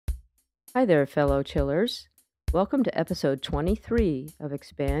Hi there, fellow chillers. Welcome to episode 23 of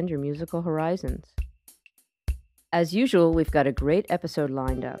Expand Your Musical Horizons. As usual, we've got a great episode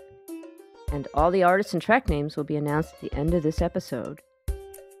lined up, and all the artists and track names will be announced at the end of this episode.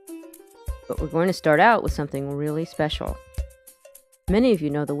 But we're going to start out with something really special. Many of you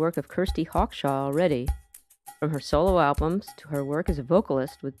know the work of Kirsty Hawkshaw already, from her solo albums to her work as a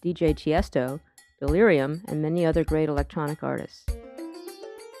vocalist with DJ Tiesto, Delirium, and many other great electronic artists.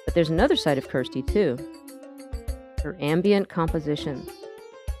 But there's another side of Kirsty, too. Her ambient compositions.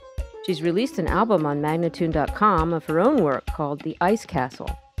 She's released an album on Magnatune.com of her own work called The Ice Castle.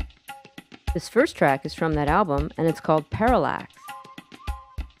 This first track is from that album, and it's called Parallax.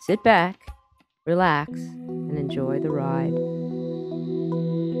 Sit back, relax, and enjoy the ride.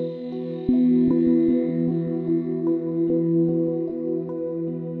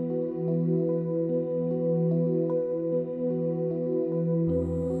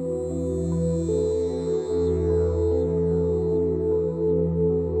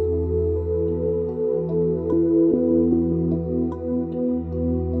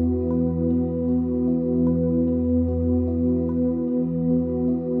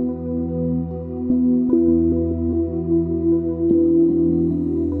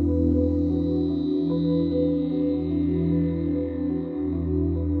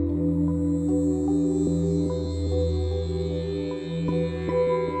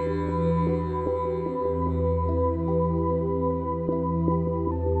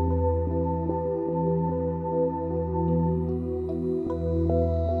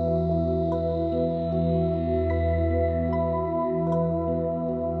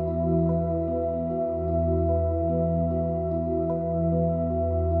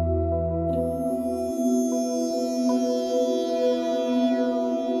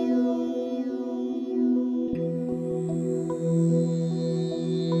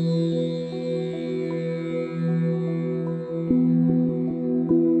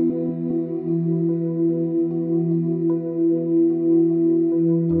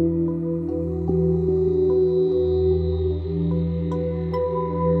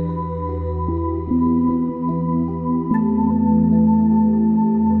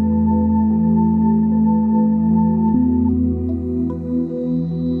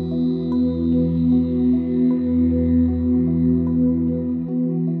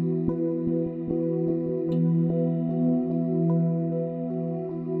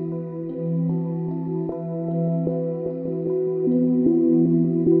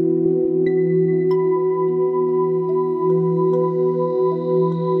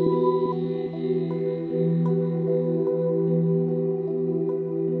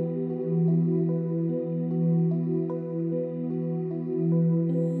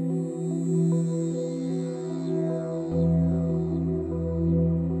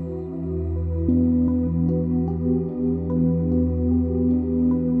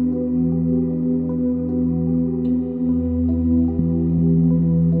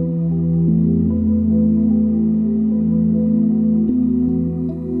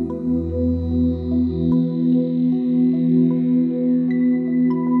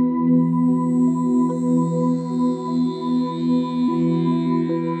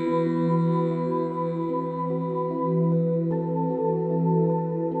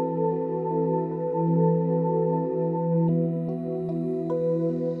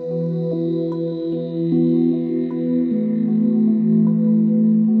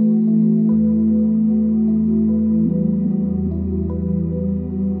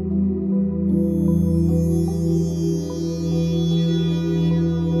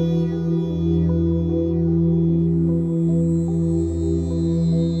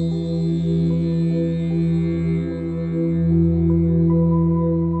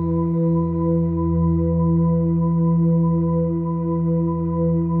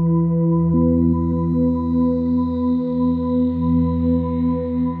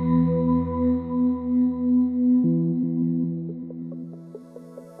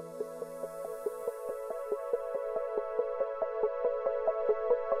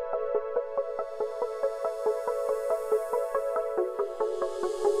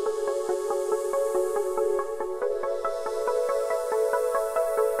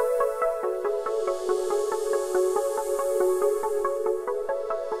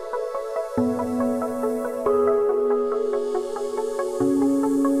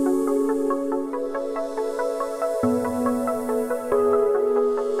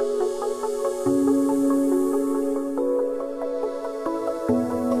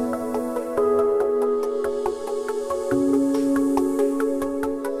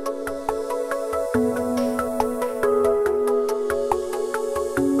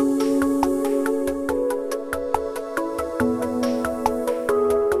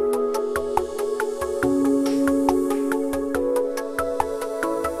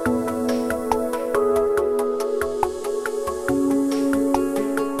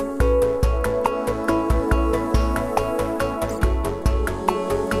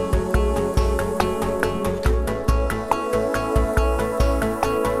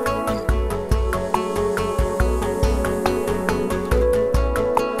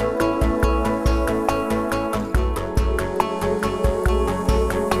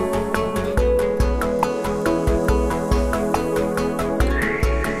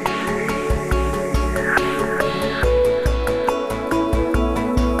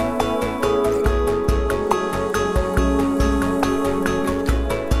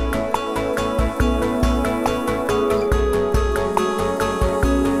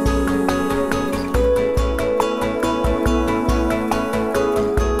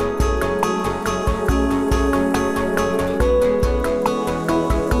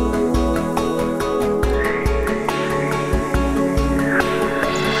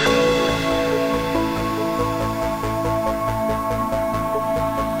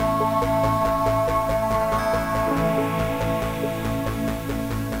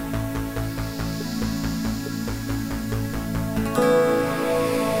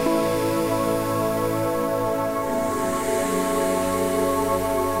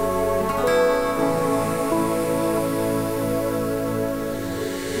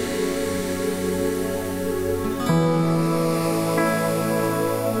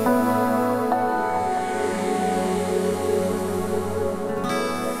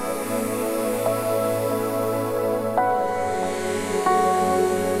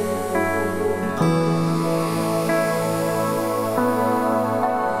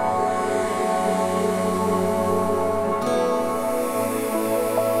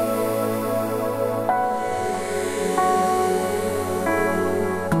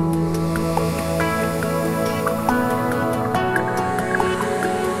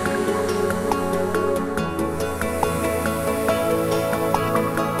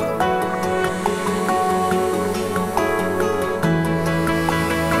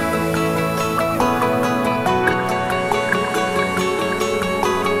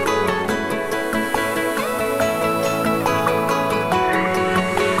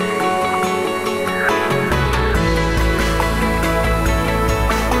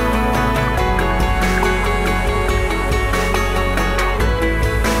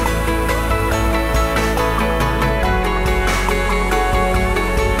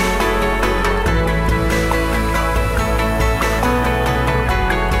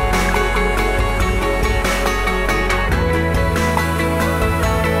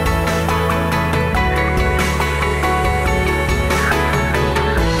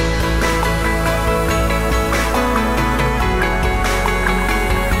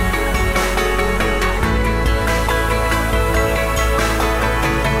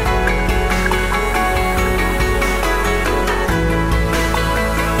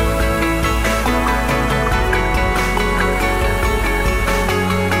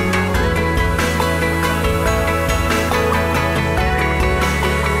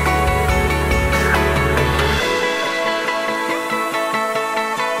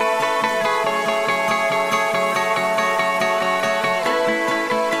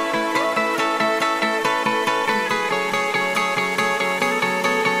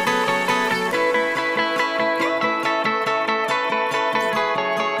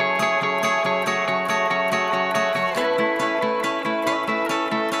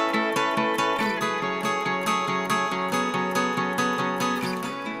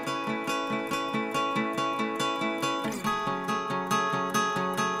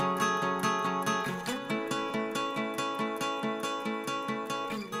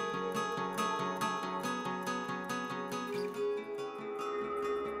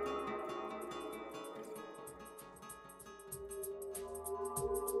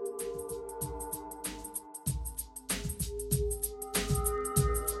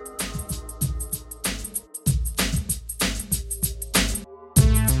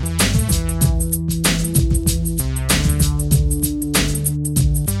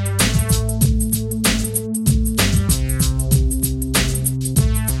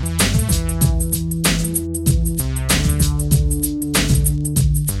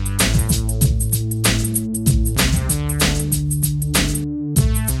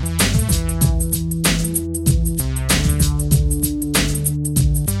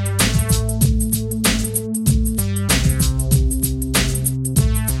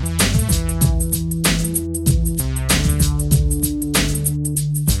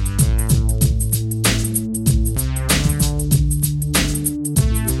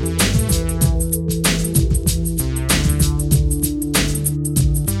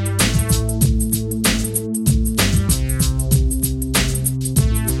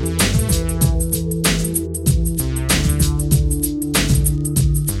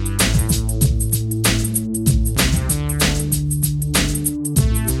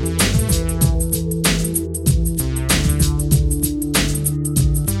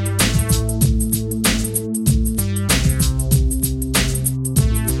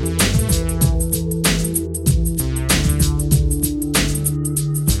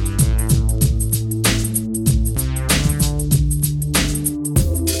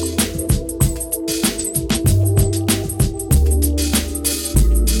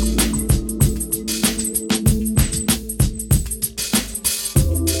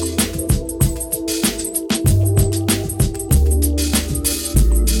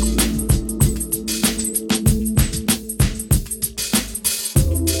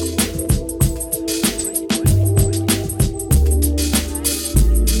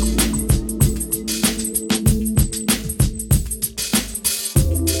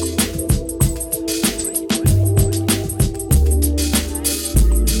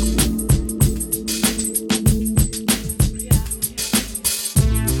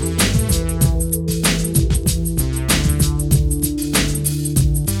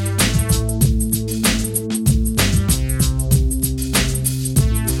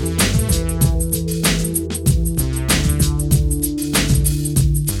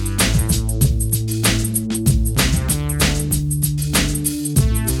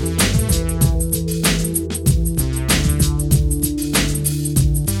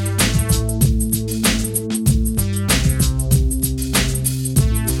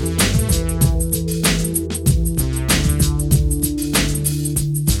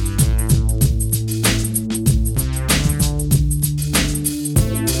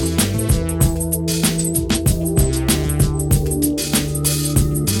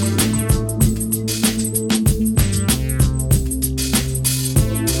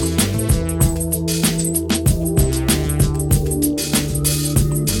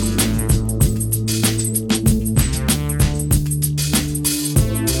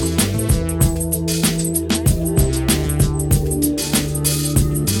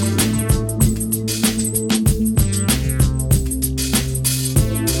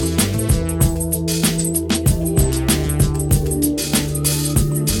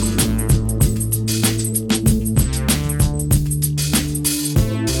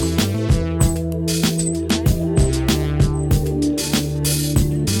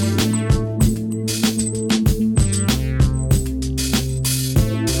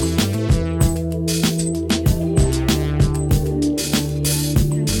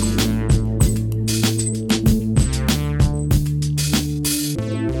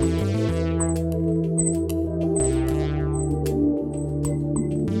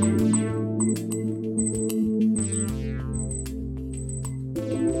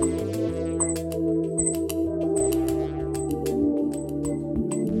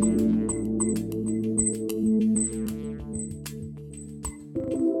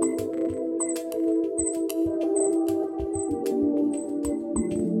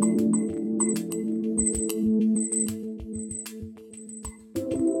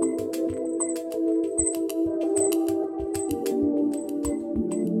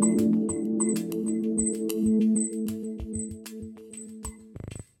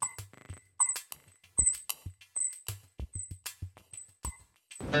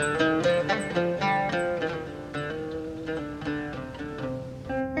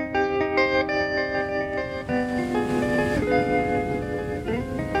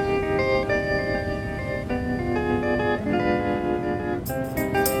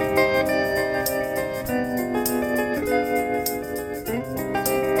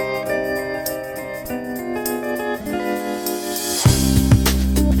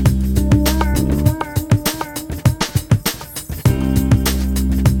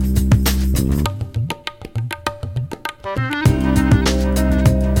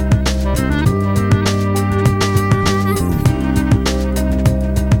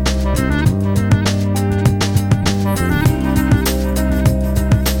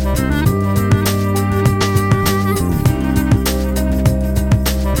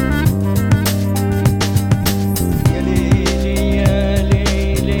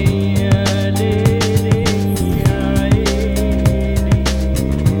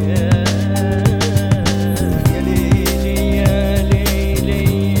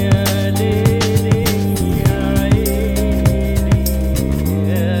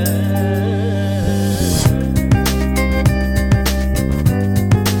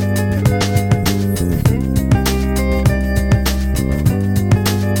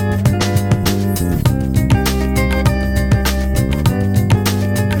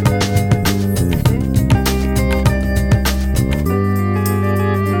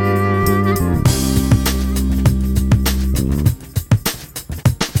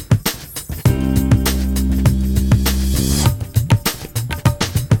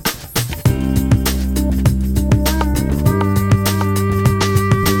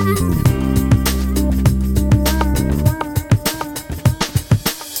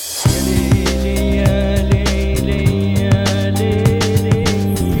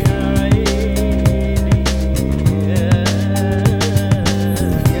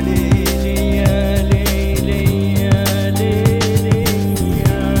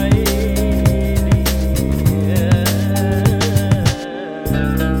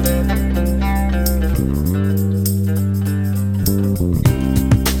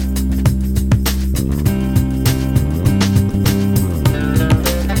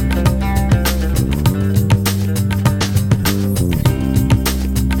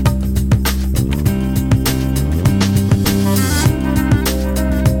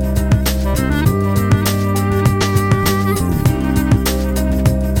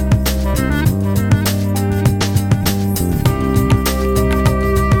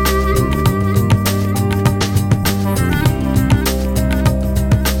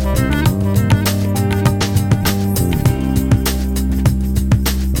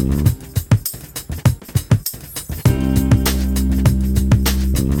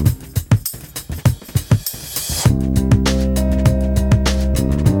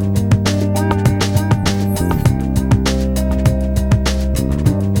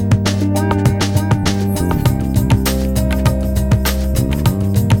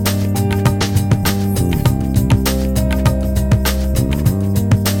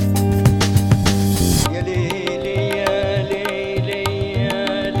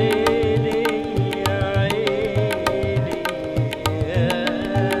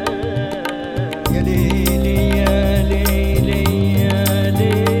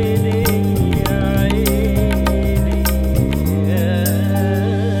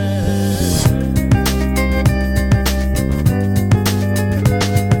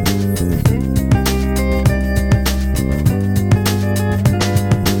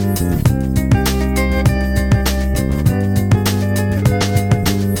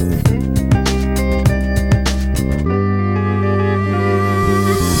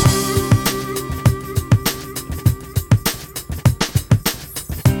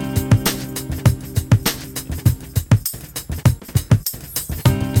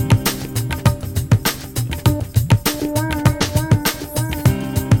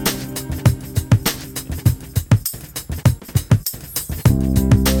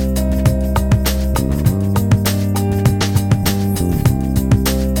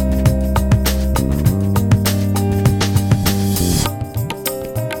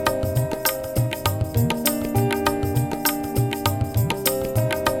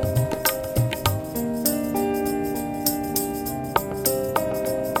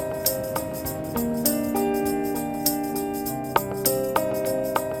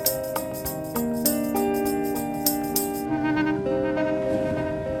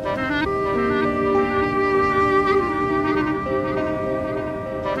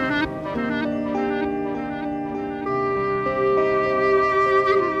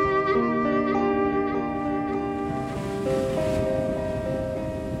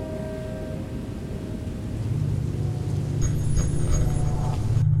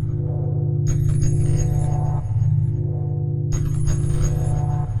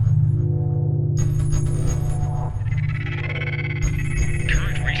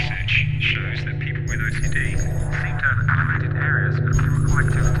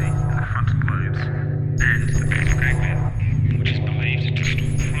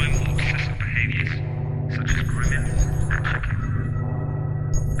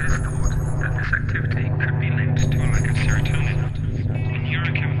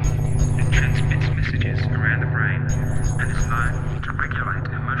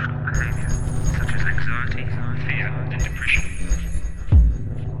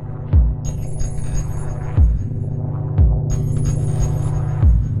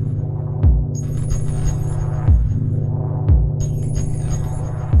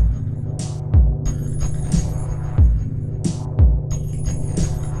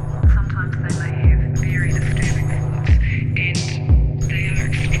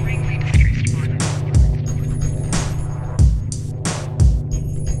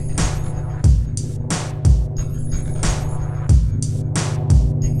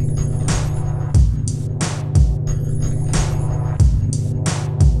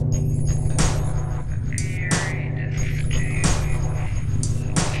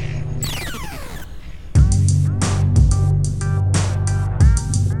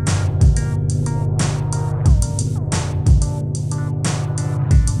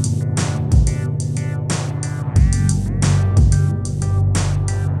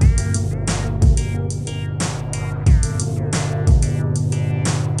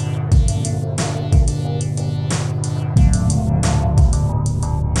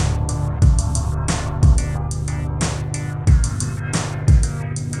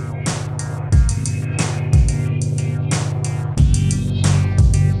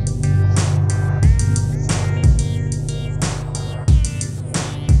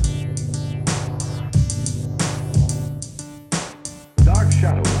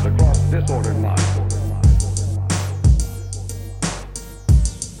 forces across disordered minds.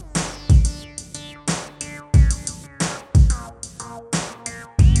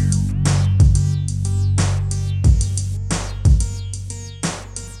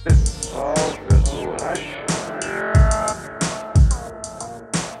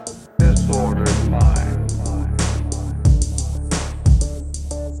 Disordered mind.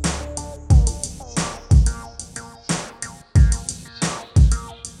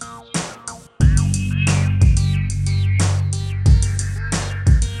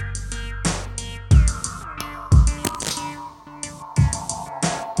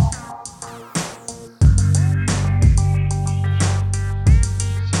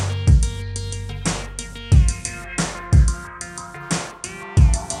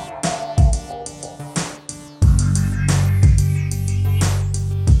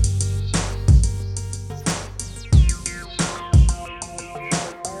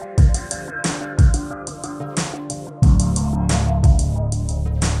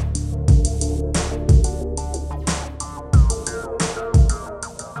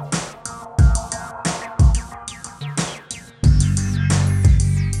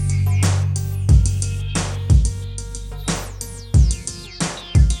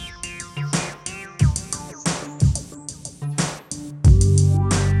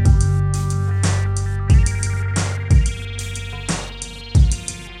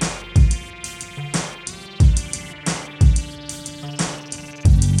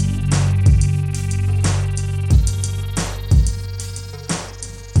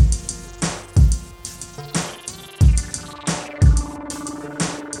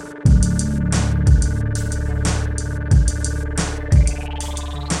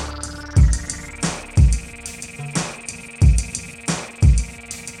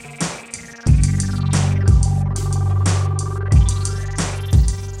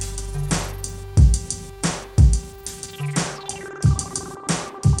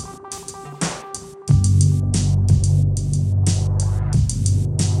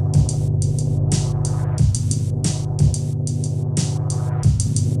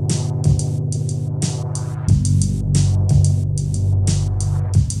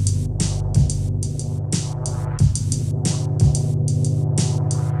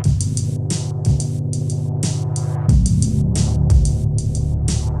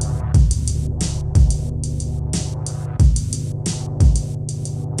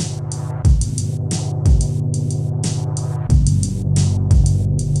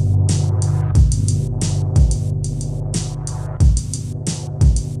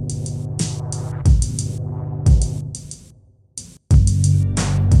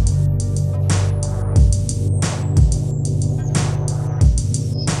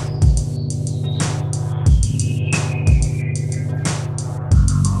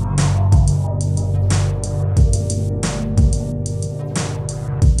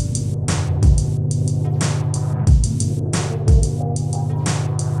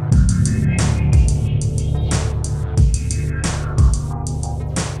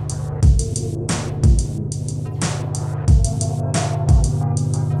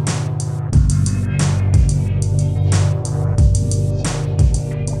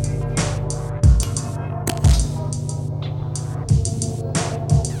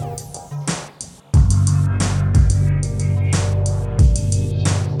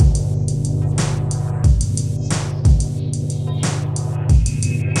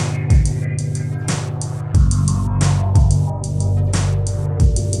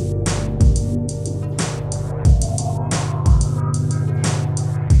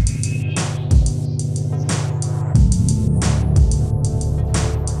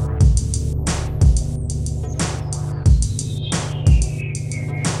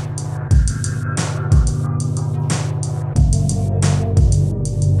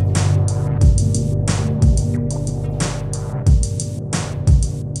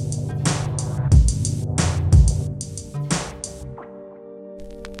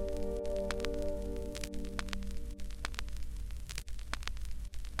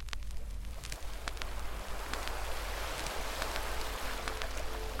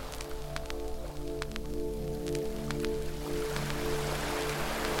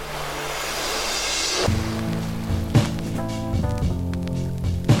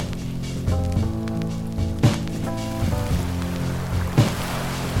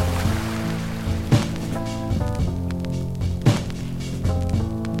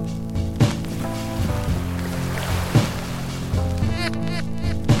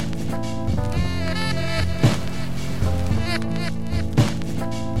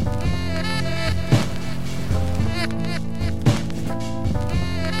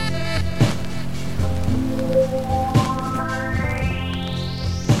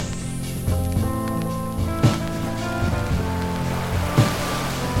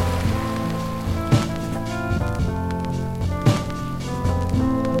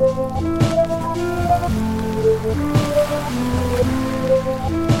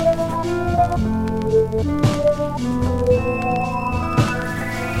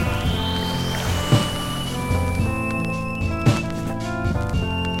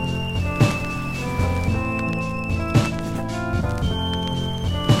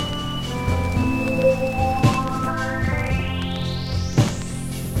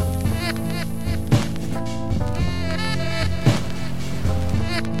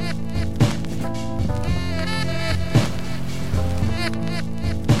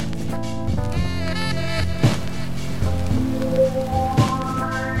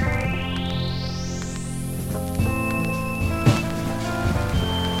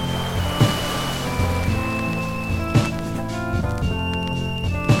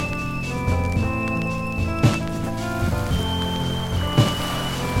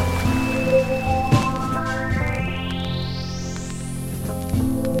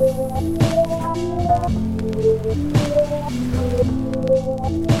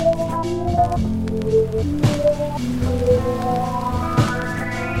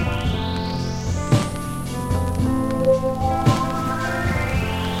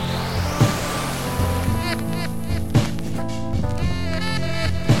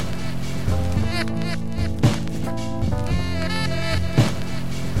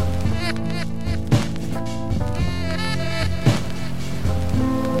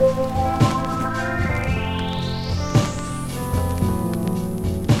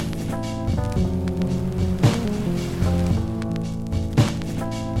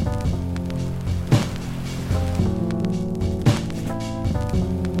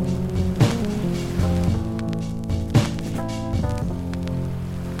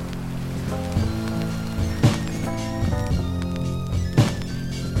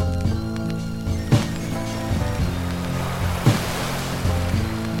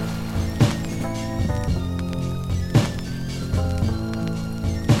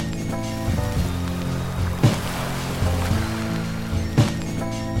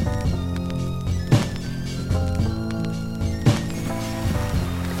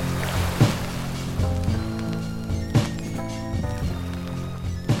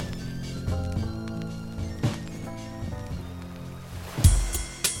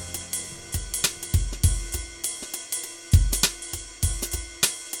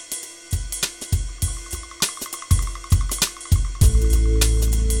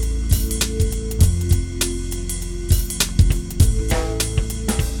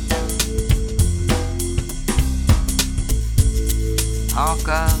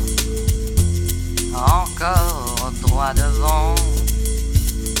 encore droit devant.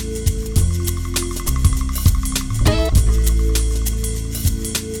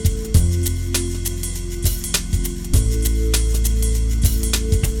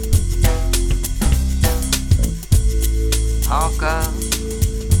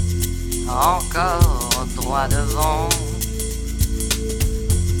 Encore droit devant.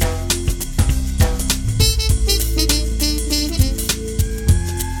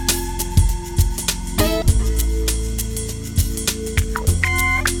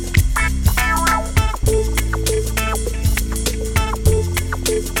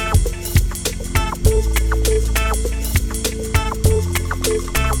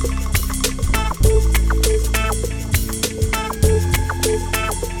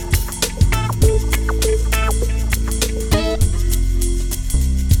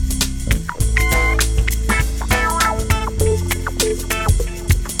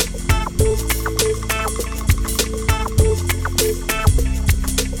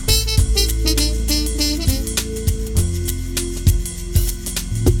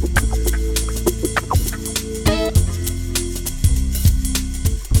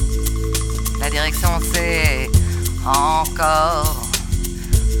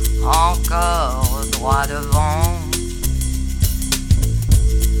 Encore droit devant.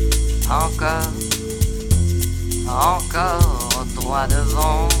 Encore droit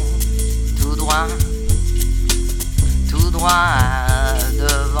devant. Tout droit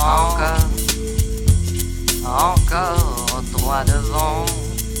devant. Encore droit devant.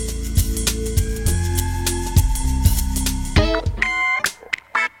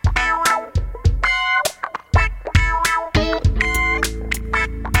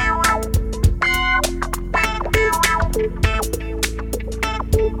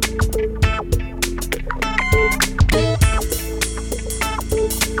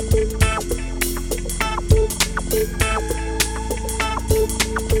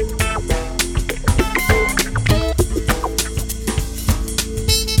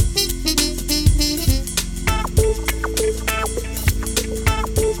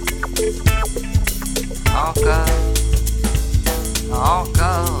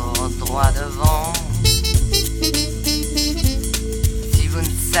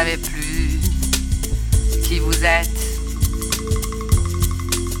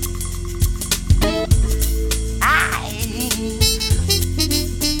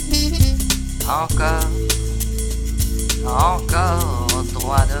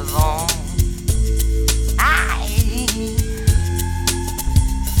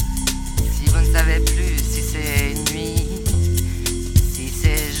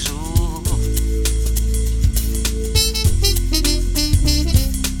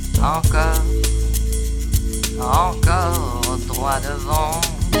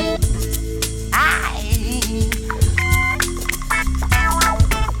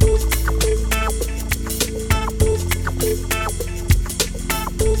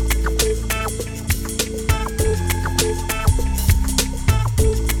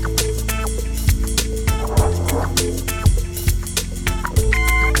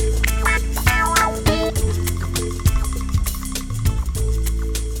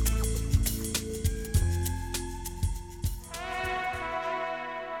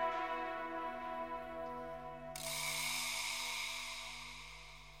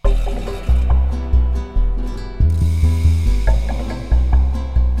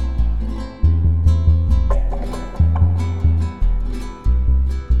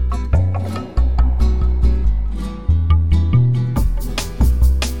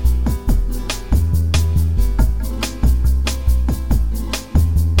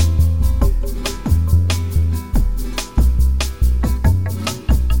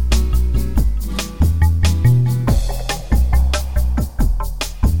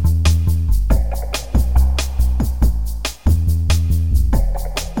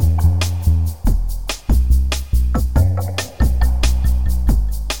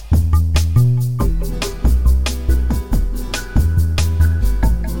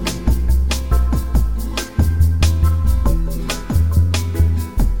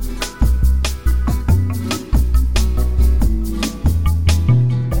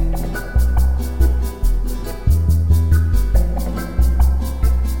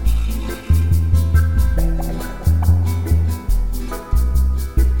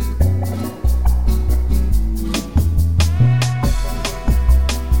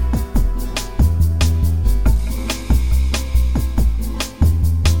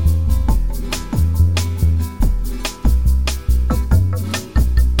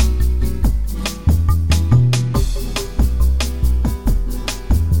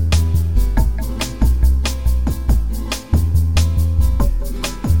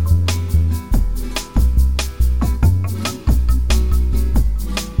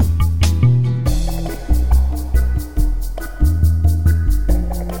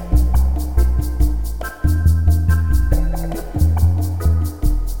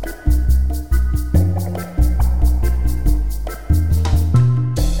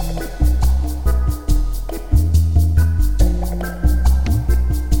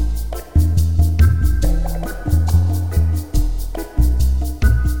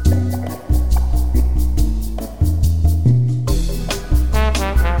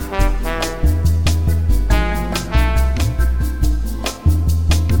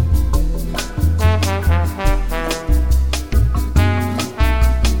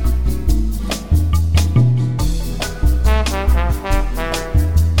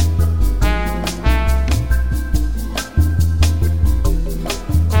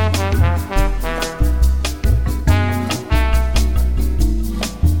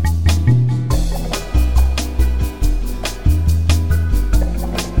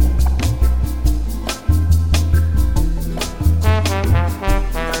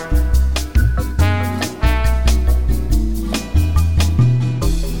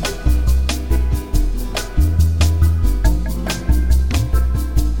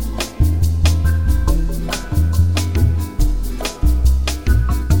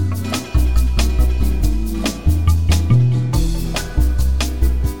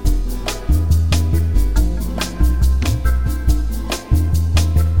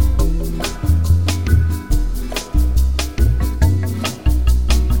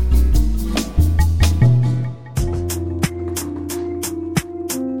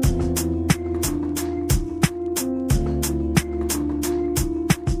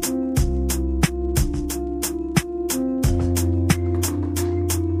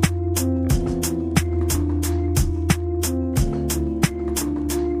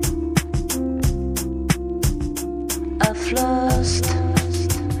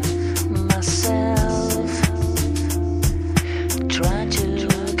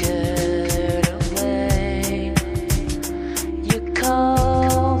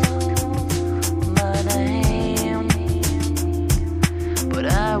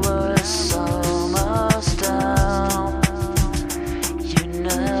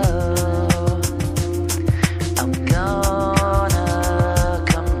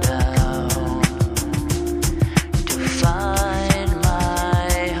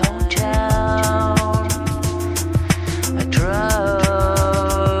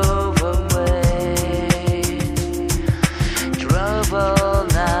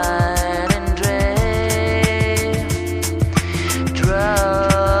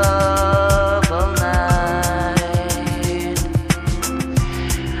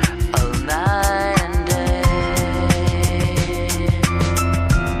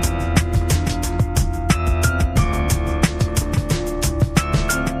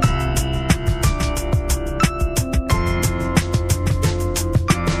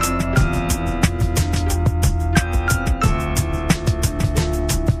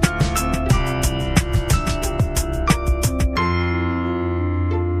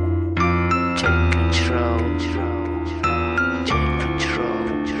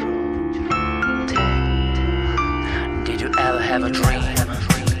 have a dream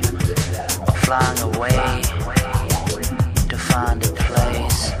of flying away to find a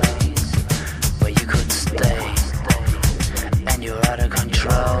place where you could stay, and you're out of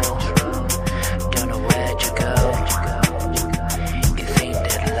control, don't know where to go. You think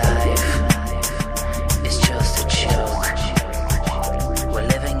that life is just a joke. We're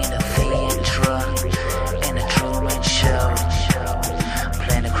living in a theater, in a Truman show,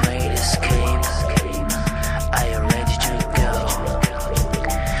 playing a great escape. Are you ready to go?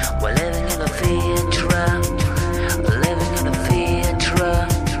 We're living in a theater, living in a theater,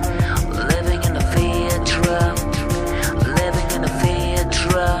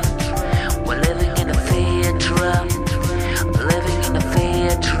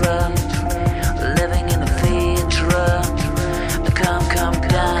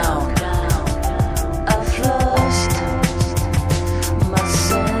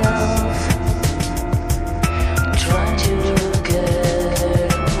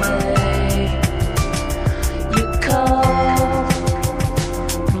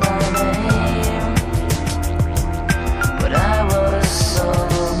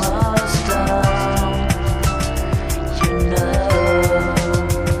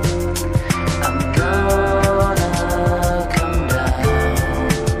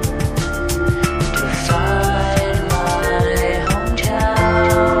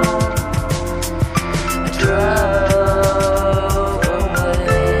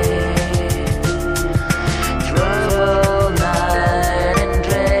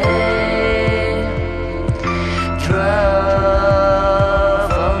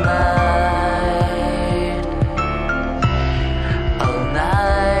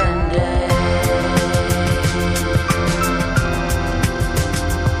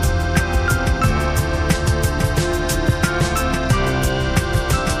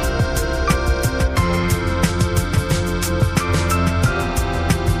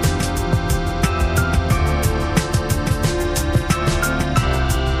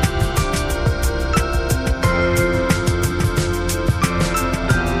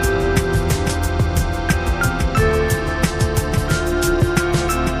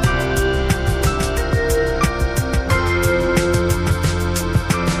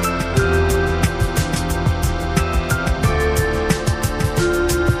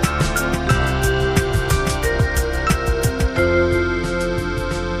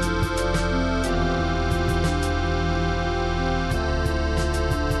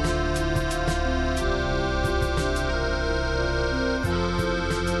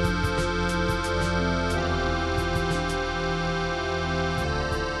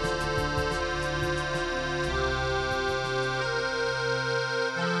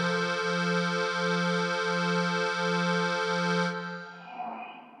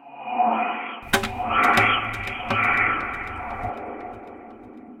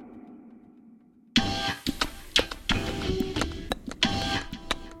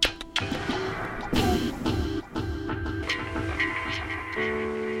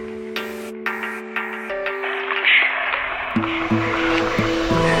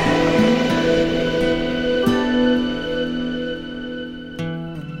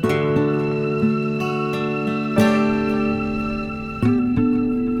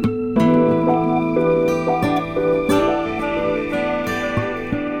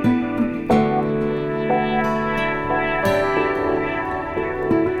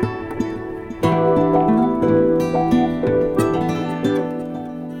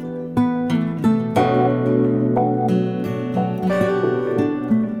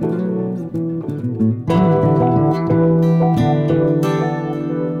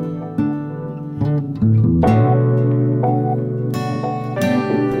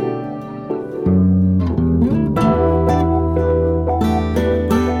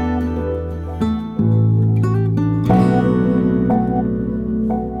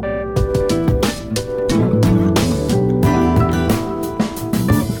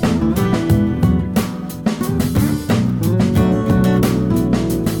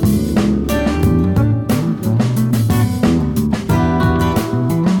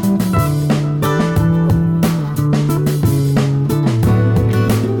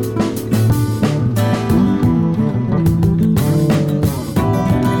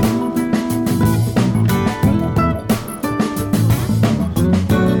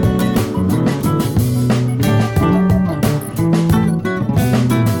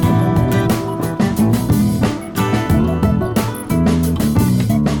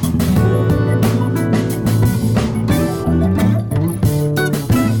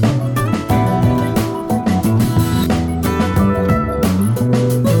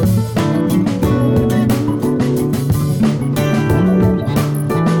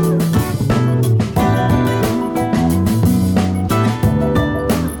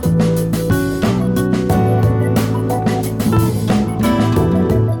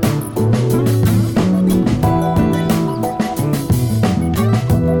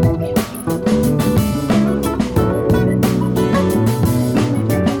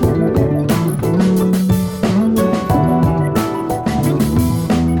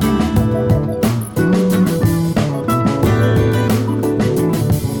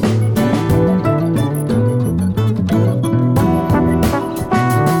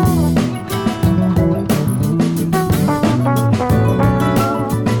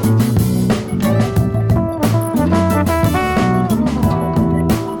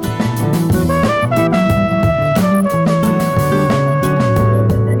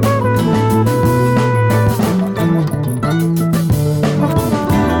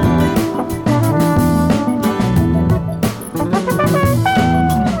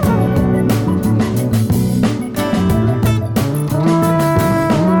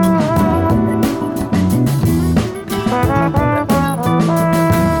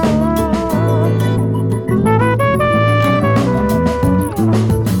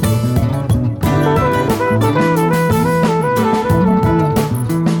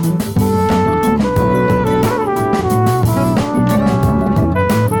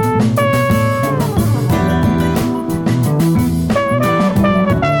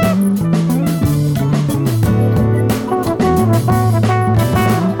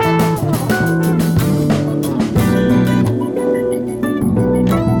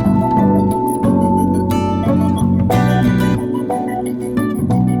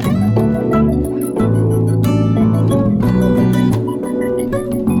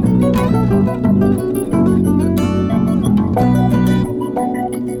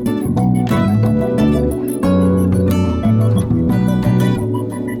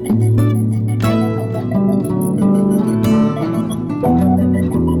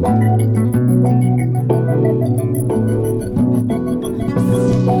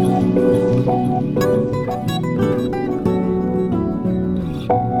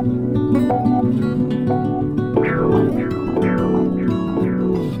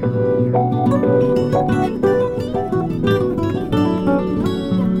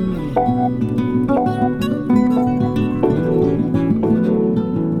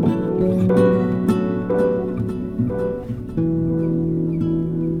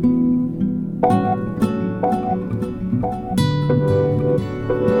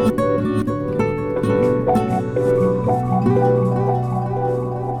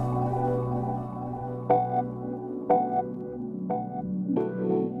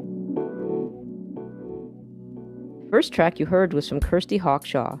 First track you heard was from Kirsty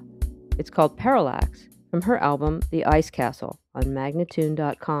Hawkshaw. It's called Parallax, from her album The Ice Castle on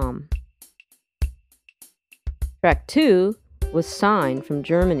Magnatune.com. Track 2 was Sine from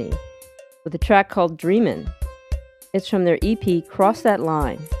Germany, with a track called Dreamin'. It's from their EP Cross That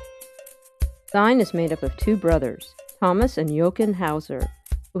Line. Sine is made up of two brothers, Thomas and Jochen Hauser,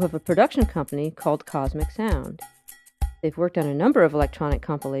 who have a production company called Cosmic Sound. They've worked on a number of electronic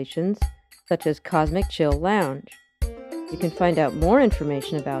compilations, such as Cosmic Chill Lounge. You can find out more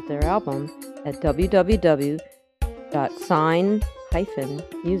information about their album at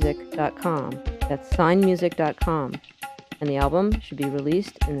www.sine-music.com. That's sinemusic.com. And the album should be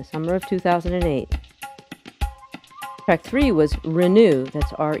released in the summer of 2008. Track 3 was Renu,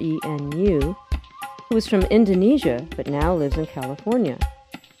 that's R-E-N-U, who is from Indonesia but now lives in California.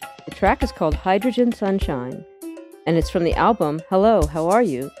 The track is called Hydrogen Sunshine, and it's from the album Hello, How Are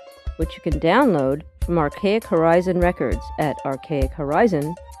You?, which you can download from Archaic Horizon Records at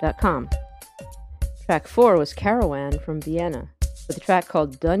archaichorizon.com. Track 4 was Karuan from Vienna, with a track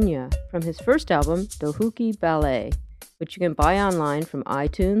called Dunya from his first album, Dohuki Ballet, which you can buy online from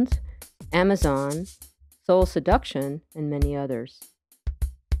iTunes, Amazon, Soul Seduction, and many others.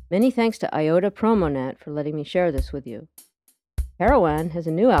 Many thanks to Iota Promonet for letting me share this with you. Karuan has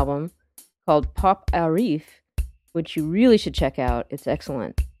a new album called Pop Arif, which you really should check out. It's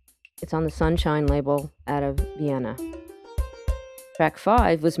excellent. It's on the Sunshine label out of Vienna. Track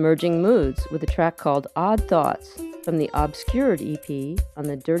 5 was Merging Moods, with a track called Odd Thoughts from the Obscured EP on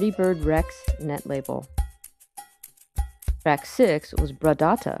the Dirty Bird Rex net label. Track 6 was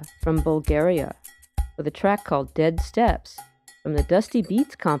Bradata from Bulgaria, with a track called Dead Steps from the Dusty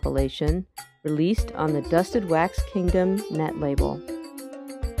Beats compilation released on the Dusted Wax Kingdom net label.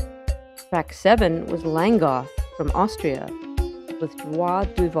 Track 7 was Langoth from Austria, with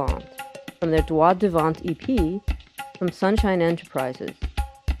Droit Devant from their Droit Devant EP from Sunshine Enterprises.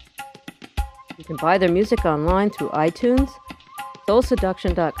 You can buy their music online through iTunes,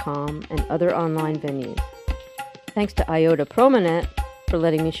 soulseduction.com, and other online venues. Thanks to Iota Promonet for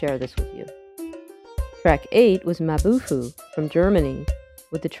letting me share this with you. Track 8 was Mabafu from Germany,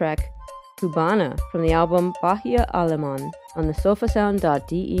 with the track Cubana from the album Bahia Aleman on the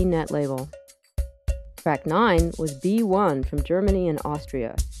sofasound.de net label. Track 9 was BeOne from Germany and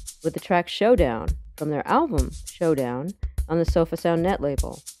Austria, with the track Showdown from their album Showdown on the Sofasound net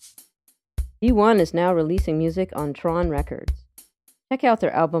label. BeOne is now releasing music on Tron Records. Check out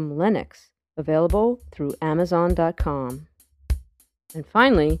their album Lennox, available through Amazon.com. And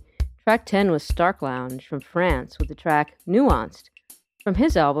finally, track 10 was StarKloungE from France, with the track Nuanced from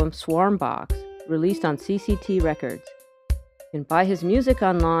his album Swarmbox, released on CCT Records. You can buy his music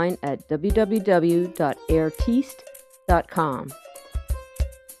online at www.airtiste.com.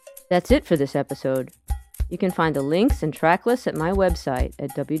 That's it for this episode. You can find the links and track lists at my website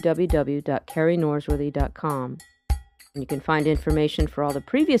at www.carrienorsworthy.com. And you can find information for all the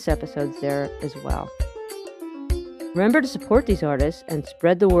previous episodes there as well. Remember to support these artists and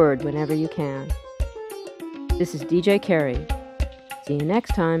spread the word whenever you can. This is DJ Carrie. See you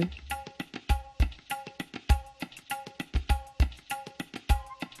next time.